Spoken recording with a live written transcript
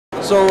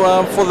So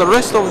for the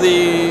rest of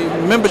the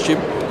membership,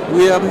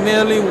 we are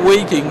merely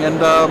waiting and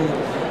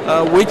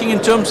waiting in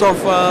terms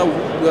of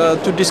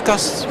to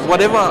discuss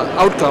whatever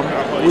outcome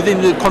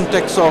within the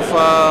context of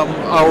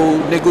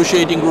our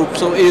negotiating group.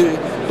 So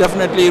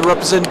definitely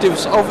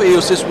representatives of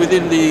AOSIS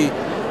within the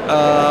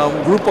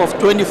group of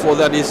 24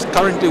 that is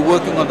currently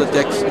working on the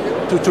text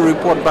to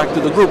report back to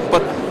the group.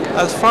 But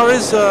as far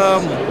as,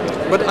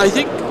 but I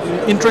think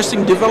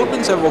interesting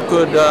developments have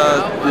occurred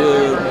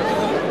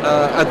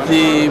at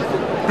the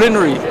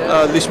plenary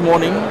this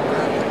morning.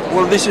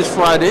 Well, this is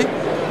Friday,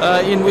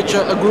 in which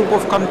a group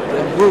of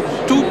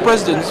two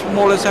presidents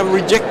more or less have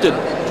rejected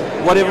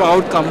whatever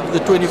outcome the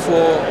 24,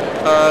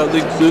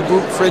 the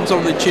group Friends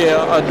of the Chair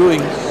are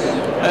doing.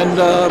 And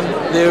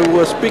they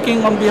were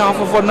speaking on behalf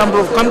of a number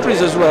of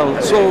countries as well.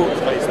 So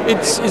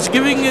it's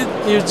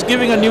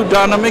giving a new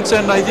dynamics,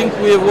 and I think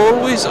we have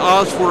always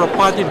asked for a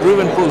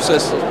party-driven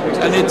process.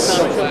 And it's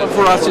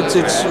for us,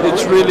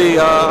 it's really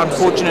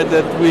unfortunate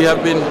that we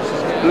have been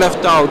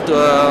left out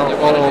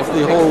of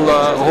the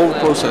whole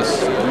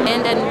process.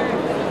 And then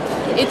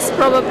it's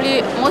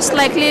probably most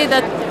likely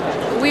that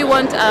we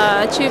won't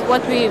achieve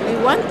what we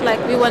want. Like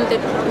we wanted,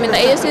 I mean, the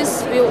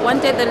AOSIS, we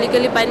wanted the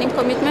legally binding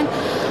commitment.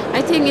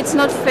 I think it's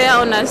not fair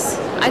on us.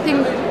 I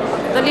think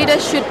the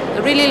leaders should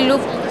really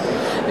look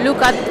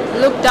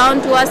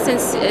down to us and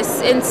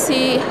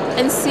see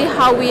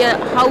how we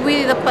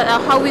the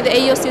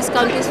AOSIS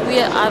countries we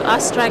are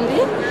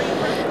struggling,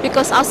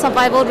 because our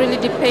survival really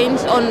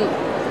depends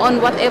on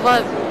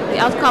whatever the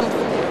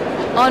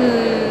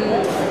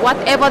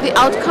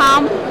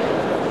outcome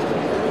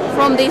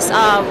from this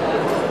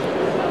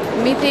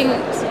meeting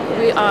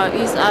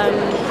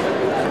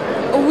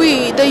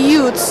we the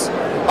youths,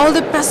 all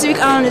the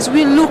Pacific Islanders,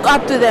 we look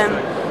up to them,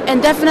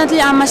 and definitely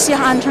I must say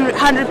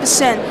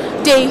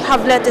 100% they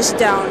have let us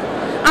down.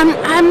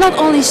 I'm not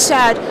only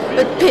sad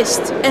but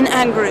pissed and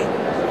angry.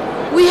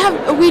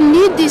 We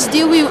need this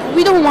deal.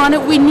 We don't want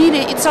it. We need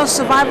it. It's our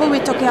survival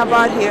we're talking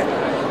about here.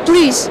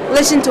 Please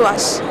listen to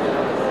us.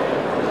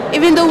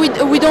 Even though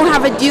we don't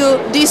have a deal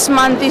this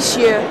month, this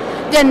year,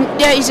 then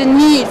there is a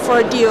need for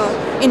a deal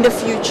in the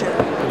future.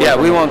 Yeah,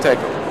 we won't take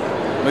it.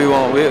 We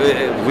won't.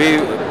 We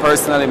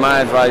personally, my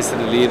advice to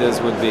the leaders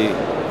would be: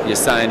 you're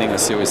signing a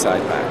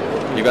suicide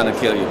pact. You're gonna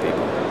kill your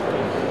people.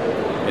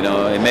 You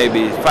know, it may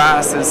be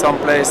fast in some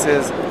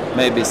places,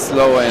 maybe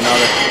slower in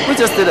others. We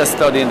just did a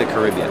study in the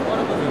Caribbean.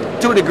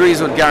 2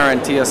 degrees would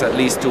guarantee us at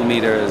least 2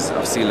 meters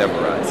of sea level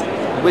rise.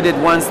 We did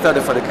one study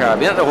for the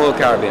Caribbean, not the whole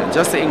Caribbean,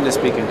 just the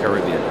English-speaking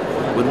Caribbean,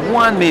 with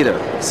 1 meter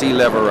sea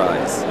level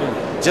rise.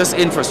 Just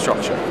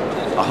infrastructure,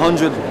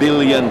 $100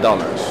 billion.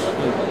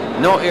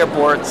 No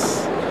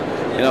airports,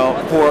 you know,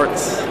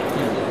 ports,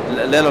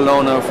 let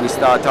alone if we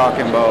start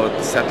talking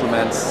about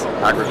settlements,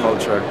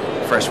 agriculture,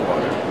 fresh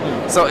water.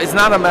 So it's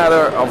not a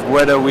matter of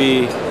whether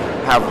we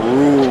have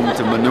room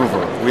to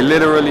maneuver. We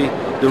literally,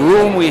 the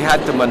room we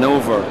had to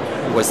maneuver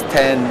was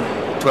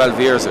 10, 12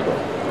 years ago.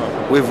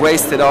 We've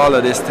wasted all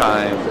of this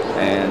time,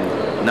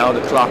 and now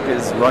the clock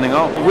is running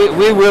out.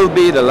 We will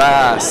be the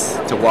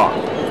last to walk.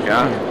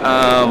 Yeah.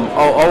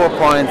 Our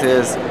point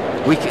is,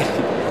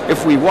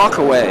 if we walk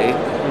away,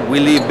 we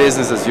leave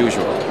business as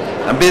usual,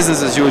 and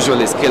business as usual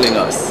is killing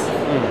us,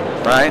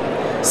 right?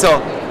 So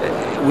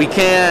we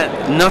can't.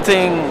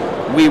 Nothing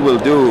we will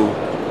do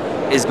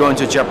is going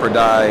to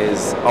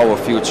jeopardize our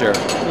future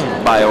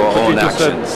by our own actions.